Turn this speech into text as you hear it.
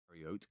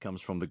Eukaryote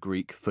comes from the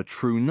Greek for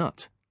true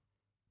nut.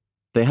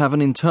 They have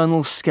an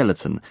internal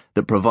skeleton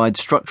that provides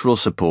structural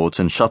support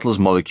and shuttles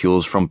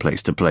molecules from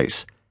place to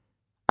place.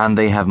 And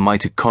they have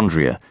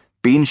mitochondria,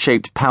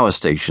 bean-shaped power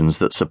stations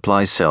that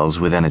supply cells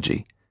with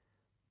energy.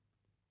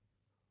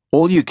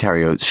 All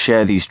eukaryotes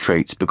share these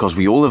traits because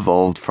we all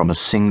evolved from a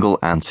single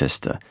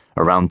ancestor,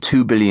 around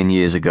 2 billion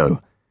years ago.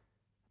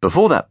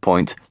 Before that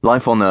point,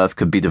 life on Earth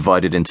could be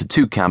divided into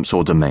two camps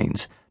or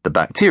domains: the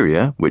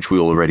bacteria, which we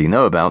already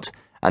know about,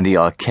 and the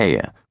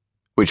archaea,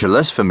 which are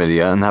less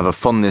familiar and have a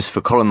fondness for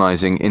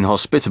colonizing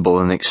inhospitable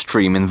and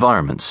extreme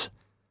environments.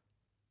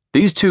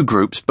 These two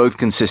groups both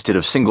consisted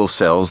of single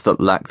cells that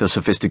lack the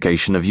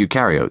sophistication of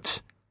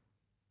eukaryotes.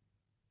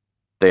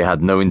 They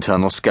had no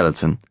internal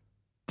skeleton.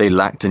 They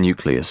lacked a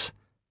nucleus.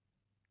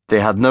 They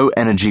had no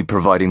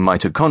energy-providing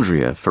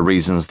mitochondria for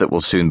reasons that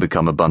will soon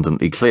become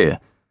abundantly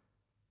clear.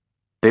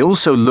 They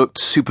also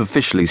looked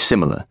superficially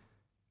similar,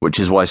 which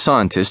is why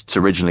scientists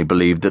originally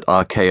believed that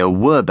archaea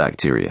were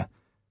bacteria.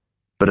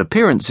 But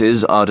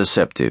appearances are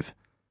deceptive.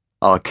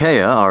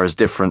 Archaea are as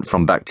different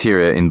from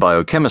bacteria in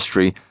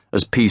biochemistry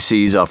as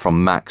PCs are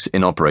from Macs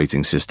in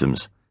operating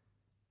systems.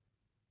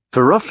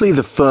 For roughly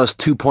the first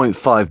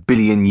 2.5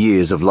 billion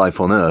years of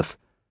life on Earth,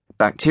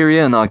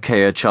 bacteria and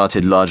archaea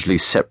charted largely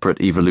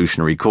separate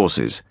evolutionary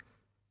courses.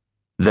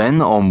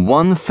 Then, on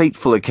one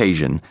fateful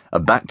occasion, a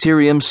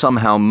bacterium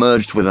somehow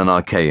merged with an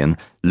archaean,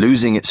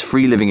 losing its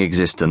free-living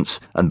existence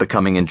and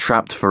becoming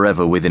entrapped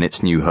forever within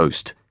its new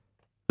host.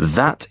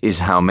 That is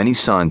how many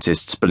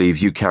scientists believe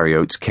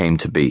eukaryotes came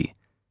to be.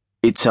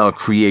 It's our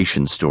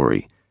creation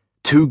story.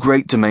 Two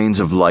great domains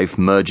of life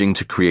merging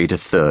to create a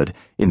third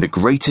in the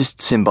greatest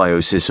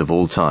symbiosis of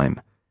all time.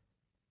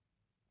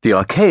 The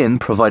archaean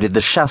provided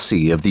the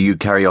chassis of the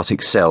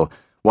eukaryotic cell,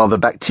 while the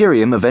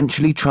bacterium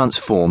eventually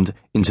transformed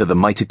into the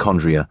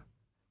mitochondria.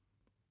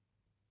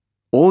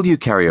 All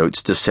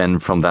eukaryotes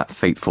descend from that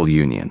fateful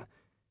union.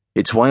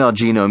 It's why our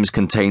genomes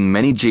contain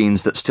many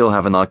genes that still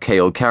have an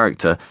archaeal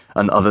character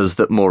and others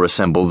that more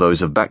resemble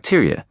those of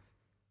bacteria.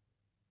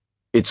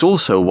 It's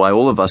also why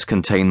all of us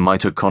contain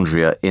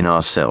mitochondria in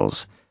our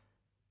cells.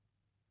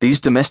 These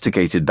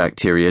domesticated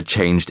bacteria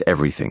changed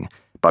everything.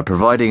 By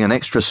providing an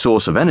extra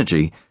source of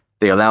energy,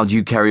 they allowed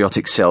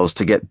eukaryotic cells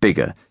to get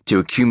bigger, to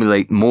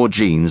accumulate more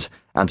genes,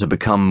 and to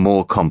become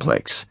more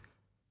complex.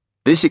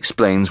 This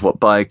explains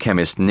what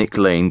biochemist Nick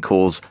Lane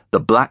calls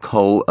the black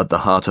hole at the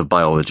heart of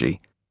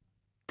biology.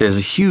 There's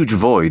a huge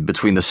void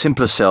between the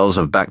simpler cells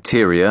of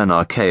bacteria and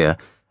archaea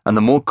and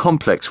the more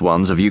complex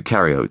ones of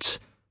eukaryotes,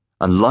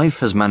 and life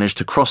has managed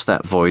to cross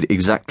that void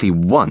exactly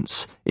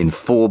once in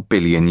 4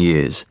 billion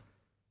years.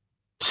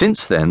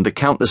 Since then, the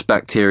countless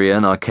bacteria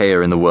and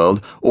archaea in the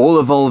world, all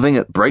evolving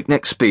at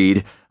breakneck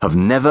speed, have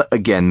never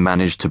again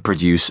managed to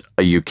produce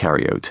a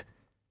eukaryote.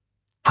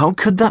 How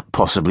could that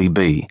possibly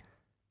be?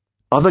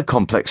 Other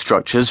complex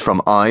structures,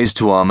 from eyes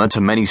to armor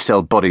to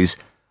many-celled bodies,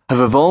 have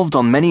evolved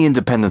on many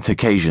independent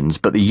occasions,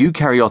 but the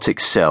eukaryotic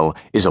cell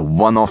is a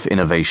one-off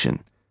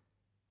innovation.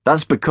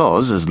 That's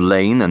because, as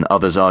Lane and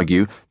others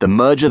argue, the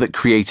merger that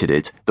created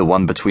it, the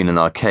one between an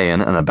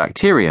archaean and a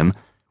bacterium,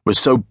 was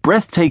so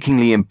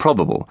breathtakingly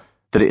improbable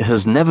that it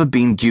has never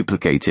been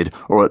duplicated,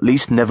 or at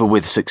least never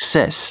with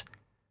success.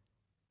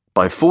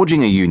 By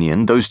forging a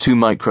union, those two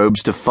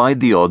microbes defied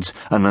the odds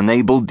and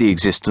enabled the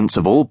existence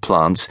of all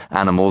plants,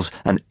 animals,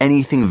 and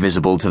anything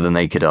visible to the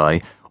naked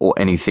eye, or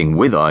anything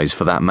with eyes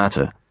for that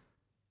matter.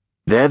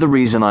 They're the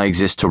reason I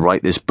exist to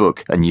write this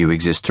book and you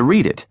exist to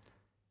read it.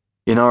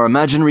 In our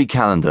imaginary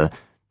calendar,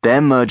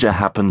 their merger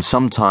happened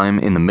sometime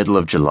in the middle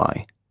of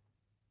July.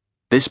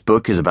 This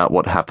book is about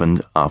what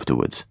happened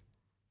afterwards.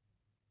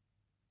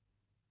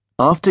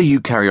 After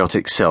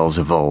eukaryotic cells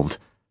evolved,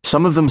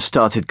 some of them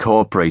started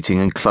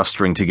cooperating and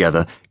clustering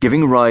together,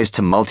 giving rise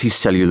to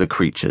multicellular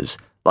creatures,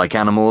 like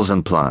animals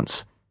and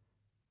plants.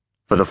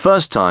 For the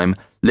first time,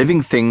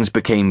 living things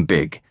became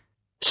big.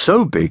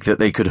 So big that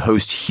they could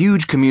host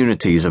huge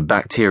communities of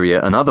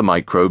bacteria and other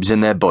microbes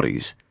in their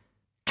bodies.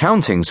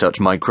 Counting such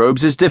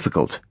microbes is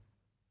difficult.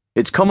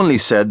 It's commonly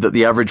said that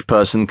the average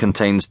person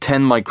contains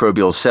 10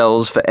 microbial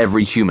cells for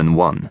every human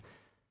one,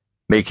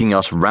 making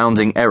us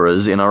rounding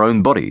errors in our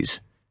own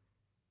bodies.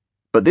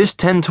 But this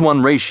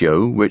 10-to-1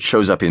 ratio, which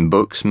shows up in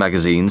books,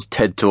 magazines,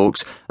 TED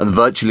Talks, and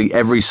virtually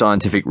every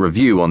scientific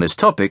review on this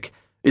topic,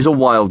 is a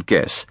wild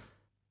guess,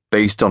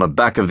 based on a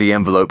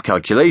back-of-the-envelope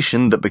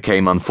calculation that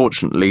became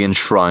unfortunately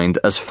enshrined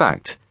as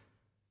fact.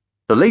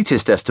 The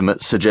latest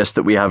estimates suggest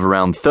that we have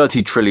around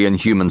 30 trillion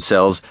human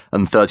cells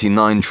and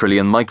 39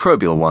 trillion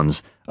microbial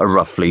ones, a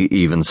roughly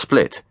even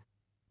split.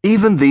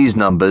 Even these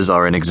numbers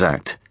are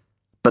inexact,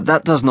 but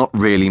that does not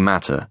really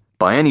matter.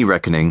 By any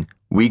reckoning,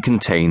 we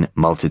contain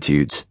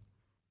multitudes.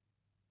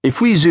 If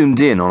we zoomed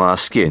in on our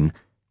skin,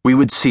 we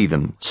would see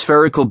them,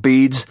 spherical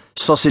beads,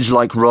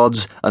 sausage-like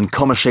rods, and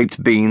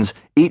comma-shaped beans,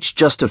 each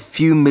just a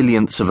few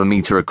millionths of a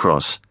meter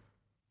across.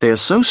 They are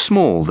so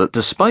small that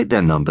despite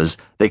their numbers,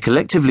 they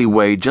collectively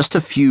weigh just a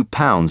few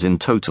pounds in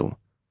total.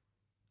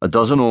 A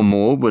dozen or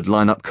more would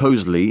line up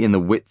cozily in the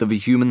width of a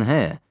human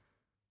hair.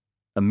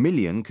 A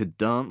million could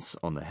dance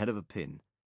on the head of a pin.